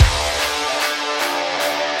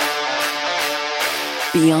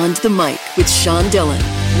Beyond the Mic with Sean Dillon.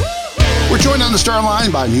 We're joined on the star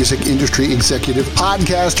line by music industry executive,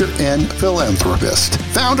 podcaster, and philanthropist,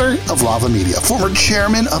 founder of Lava Media, former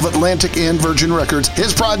chairman of Atlantic and Virgin Records.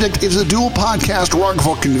 His project is a dual podcast,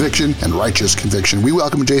 Wrongful Conviction and Righteous Conviction. We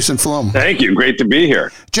welcome Jason Flom. Thank you. Great to be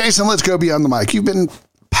here. Jason, let's go beyond the mic. You've been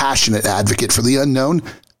a passionate advocate for the unknown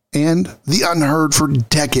and the unheard for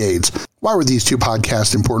decades. Why were these two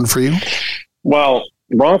podcasts important for you? Well,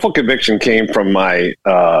 Wrongful Conviction came from my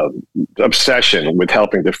obsession with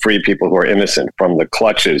helping to free people who are innocent from the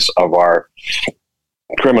clutches of our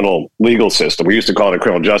criminal legal system. We used to call it a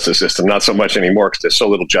criminal justice system, not so much anymore because there's so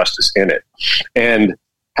little justice in it. And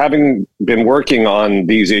having been working on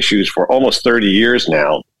these issues for almost 30 years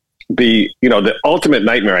now, the ultimate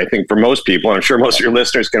nightmare, I think, for most people, and I'm sure most of your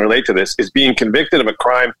listeners can relate to this, is being convicted of a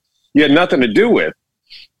crime you had nothing to do with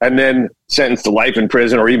and then sentenced to life in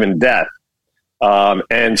prison or even death.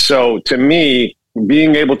 And so to me,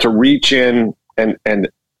 being able to reach in and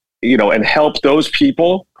help those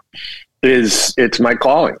people it's my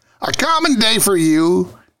calling. A common day for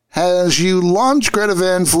you as you launch Greta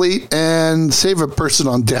Van Fleet and save a person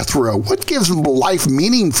on death row. What gives life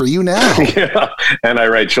meaning for you now? Yeah, and I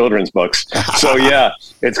write children's books. So yeah,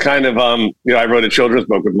 it's kind of, I wrote a children's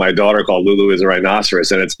book with my daughter called Lulu is a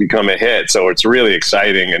Rhinoceros, and it's become a hit. So it's really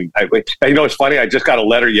exciting. And it's funny, I just got a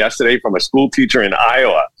letter yesterday from a school teacher in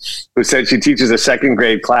Iowa who said she teaches a second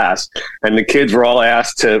grade class, and the kids were all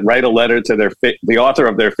asked to write a letter to the author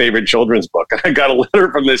of their favorite children's book. And I got a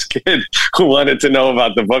letter from this kid who wanted to know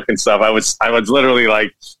about the book and stuff. I was literally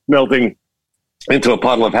like melting into a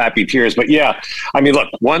puddle of happy tears. But yeah, I mean, look,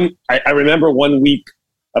 I remember one week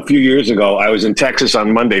a few years ago, I was in Texas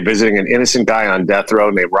on Monday visiting an innocent guy on death row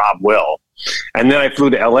named Rob Will. And then I flew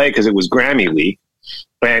to LA because it was Grammy week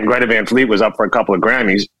and Greta Van Fleet was up for a couple of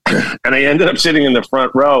Grammys. And I ended up sitting in the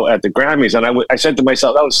front row at the Grammys. And I said to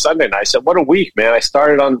myself, that was Sunday. And I said, what a week, man.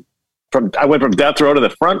 I went from death row to the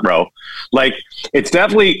front row. Like it's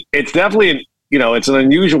definitely it's an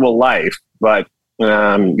unusual life, but,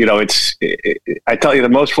 I tell you, the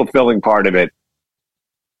most fulfilling part of it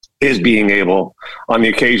is being able, on the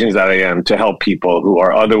occasions that I am, to help people who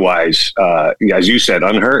are otherwise, as you said,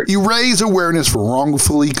 unheard. You raise awareness for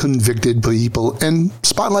wrongfully convicted people and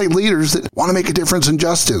spotlight leaders that want to make a difference in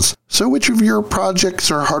justice. So which of your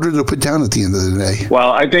projects are harder to put down at the end of the day?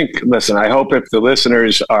 Well, I think, I hope if the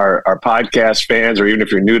listeners are podcast fans, or even if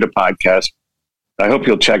you're new to podcasts, I hope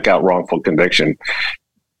you'll check out Wrongful Conviction.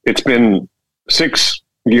 It's been 6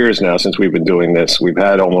 years now since we've been doing this. We've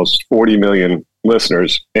had almost 40 million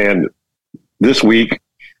listeners. And this week,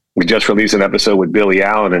 we just released an episode with Billy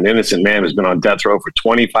Allen, an innocent man who's been on death row for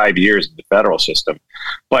 25 years in the federal system.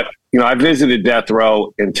 But, I visited death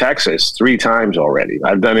row in Texas 3 times already.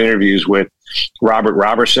 I've done interviews with Robert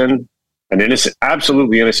Robertson, an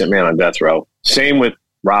absolutely innocent man on death row. Same with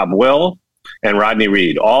Rob Will and Rodney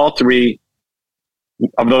Reed. All 3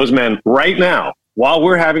 of those men right now, while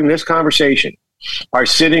we're having this conversation, are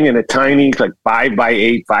sitting in a tiny,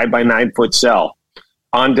 5x8, 5x9 foot cell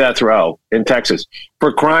on death row in Texas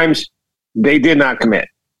for crimes they did not commit.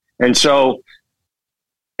 And so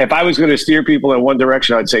if I was going to steer people in one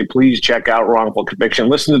direction, I'd say, please check out Wrongful Conviction.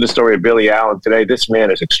 Listen to the story of Billy Allen today. This man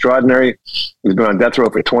is extraordinary. He's been on death row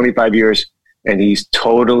for 25 years, and he's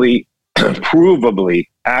totally, provably,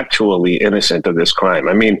 actually innocent of this crime.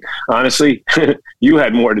 I mean, honestly, you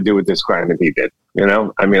had more to do with this crime than he did.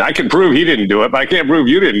 I can prove he didn't do it, but I can't prove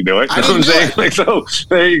you didn't do it. You know what I'm saying? So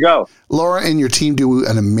there you go. Laura and your team do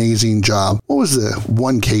an amazing job. What was the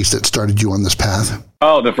one case that started you on this path?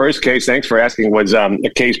 Oh, the first case, thanks for asking, was a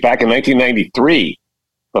case back in 1993,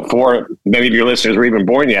 before many of your listeners were even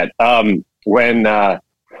born yet, when I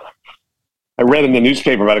read in the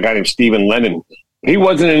newspaper about a guy named Stephen Lennon. He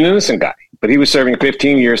wasn't an innocent guy, but he was serving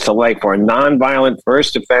 15 years to life for a nonviolent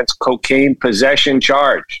first offense cocaine possession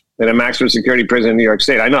charge in a maximum security prison in New York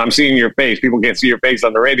State. I know I'm seeing your face. People can't see your face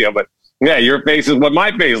on the radio, but yeah, your face is what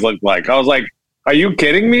my face looked like. I was like, are you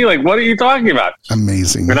kidding me? Like, what are you talking about?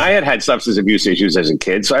 Amazing. And I had substance abuse issues as a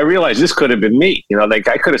kid, so I realized this could have been me.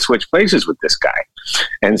 I could have switched places with this guy.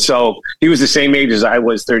 And so he was the same age as I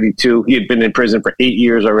was, 32. He had been in prison for 8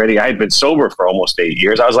 years already. I had been sober for almost 8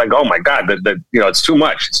 years. I was like, oh my God, it's too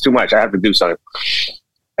much. It's too much. I have to do something.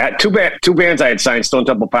 At two bands I had signed, Stone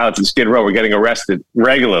Temple Pilots and Skid Row, were getting arrested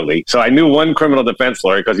regularly. So I knew one criminal defense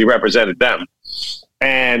lawyer because he represented them.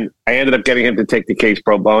 And I ended up getting him to take the case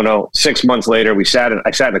pro bono. 6 months later, I sat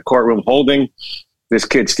in the courtroom holding this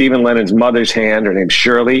kid, Stephen Lennon's mother's hand. Her name's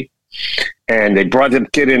Shirley. And they brought the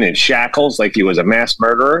kid in shackles like he was a mass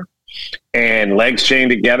murderer, and legs chained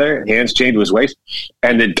together, hands chained to his waist.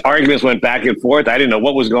 And the arguments went back and forth. I didn't know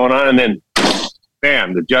what was going on. And then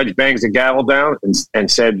bam, the judge bangs the gavel down and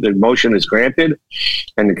said the motion is granted,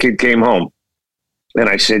 and the kid came home. And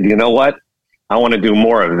I said, you know what? I want to do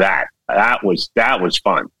more of that. That was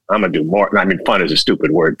fun. I'm going to do more. I mean, fun is a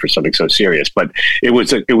stupid word for something so serious, but it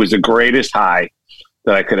was the greatest high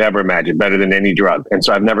that I could ever imagine, better than any drug. And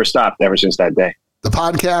so I've never stopped ever since that day. The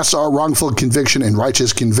podcasts are Wrongful Conviction and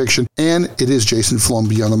Righteous Conviction, and it is Jason Flom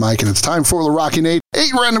Beyond the Mic, and it's time for the Rocky Nate.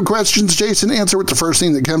 8 random questions. Jason, answer with the first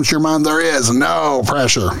thing that comes to your mind. There is no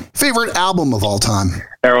pressure. Favorite album of all time?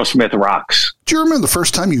 Aerosmith Rocks. Do you remember the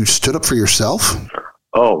first time you stood up for yourself?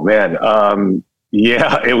 Oh, man.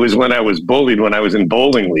 Yeah, it was when I was bullied when I was in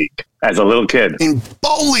bowling league as a little kid. In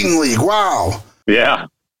bowling league, wow. Yeah,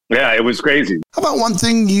 it was crazy. How about one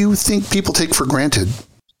thing you think people take for granted?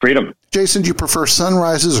 Freedom. Jason, do you prefer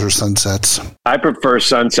sunrises or sunsets? I prefer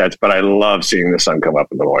sunsets, but I love seeing the sun come up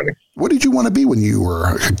in the morning. What did you want to be when you were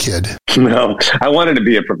a kid? No, I wanted to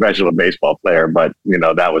be a professional baseball player, but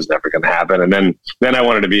that was never going to happen. And then I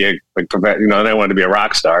wanted to be then I wanted to be a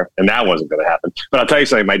rock star, and that wasn't going to happen. But I'll tell you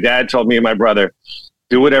something. My dad told me and my brother,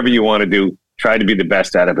 do whatever you want to do. Try to be the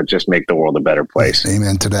best at it, but just make the world a better place.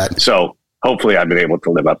 Amen to that. So hopefully I've been able to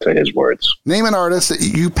live up to his words. Name an artist that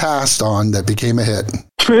you passed on that became a hit.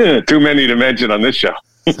 Too many to mention on this show.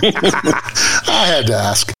 I had to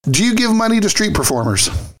ask. Do you give money to street performers?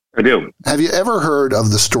 I do. Have you ever heard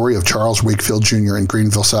of the story of Charles Wakefield Jr. in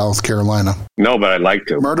Greenville, South Carolina? No, but I'd like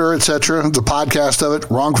to. Murder, Etc. The podcast of it.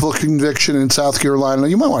 Wrongful Conviction in South Carolina.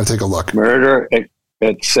 You might want to take a look. Murder,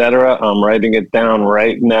 Etc. I'm writing it down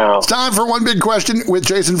right now. It's time for One Big Question with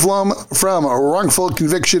Jason Flom from Wrongful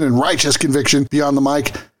Conviction and Righteous Conviction Beyond the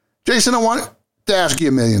Mic. Jason, I want to ask you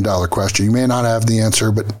 $1 million question. You may not have the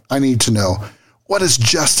answer, but I need to know. What does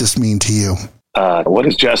justice mean to you? What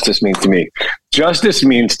does justice mean to me? Justice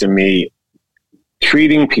means to me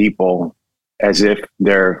treating people as if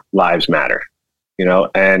their lives matter,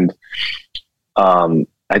 and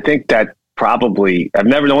I think that probably,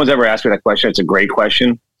 no one's ever asked me that question. It's a great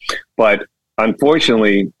question, but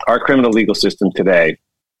unfortunately our criminal legal system today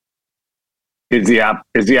is the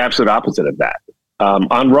absolute opposite of that.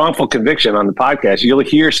 On Wrongful Conviction on the podcast, you'll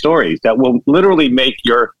hear stories that will literally make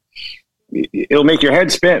your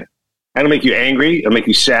head spin. It'll make you angry. It'll make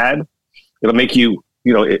you sad. It'll make you,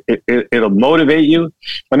 it'll motivate you.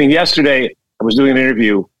 I mean, yesterday I was doing an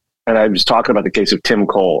interview and I was talking about the case of Tim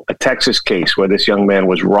Cole, a Texas case where this young man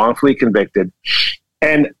was wrongfully convicted.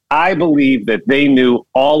 And I believe that they knew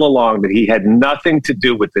all along that he had nothing to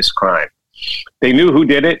do with this crime. They knew who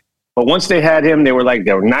did it. But once they had him, they were not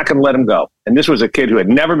going to let him go. And this was a kid who had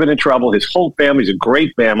never been in trouble. His whole family's a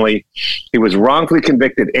great family. He was wrongfully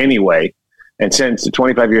convicted anyway and sentenced to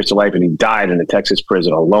 25 years to life. And he died in a Texas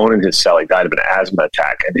prison alone in his cell. He died of an asthma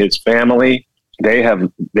attack. And his family,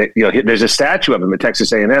 there's a statue of him at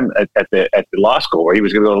Texas A&M at the law school where he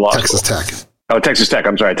was going to go to law school. Texas Tech. Oh, Texas Tech.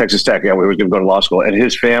 I'm sorry. Texas Tech. Yeah, we were going to go to law school. And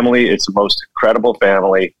his family, it's the most incredible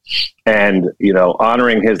family. And,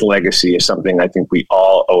 honoring his legacy is something I think we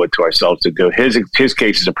all owe it to ourselves to do. His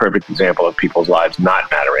case is a perfect example of people's lives not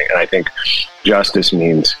mattering. And I think justice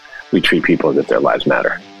means we treat people as if their lives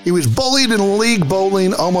matter. He was bullied in league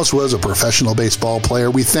bowling, almost was a professional baseball player.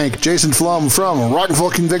 We thank Jason Flom from Wrongful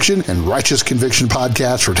Conviction and Righteous Conviction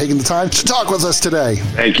podcast for taking the time to talk with us today.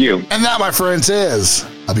 Thank you. And that, my friends, is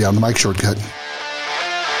a Beyond the Mic shortcut.